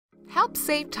help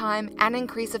save time and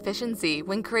increase efficiency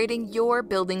when creating your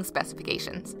building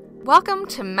specifications. Welcome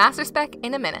to Masterspec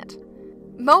in a minute.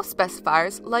 Most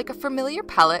specifiers like a familiar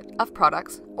palette of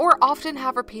products or often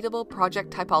have repeatable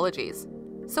project typologies.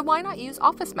 So why not use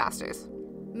Office Masters?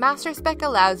 Masterspec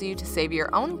allows you to save your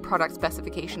own product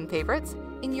specification favorites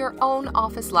in your own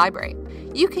Office library.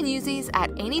 You can use these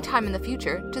at any time in the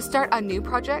future to start a new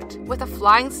project with a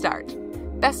flying start.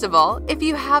 Best of all, if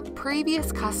you have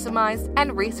previous customized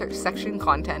and research section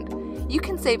content, you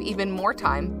can save even more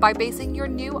time by basing your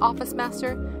new Office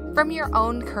Master from your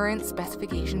own current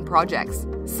specification projects.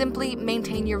 Simply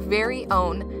maintain your very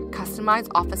own customized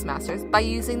Office Masters by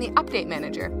using the Update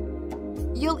Manager.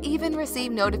 You'll even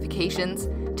receive notifications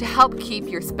to help keep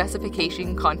your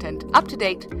specification content up to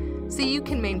date so you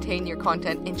can maintain your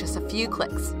content in just a few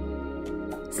clicks.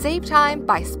 Save time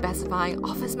by specifying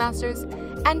Office Masters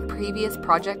and previous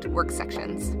project work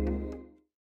sections.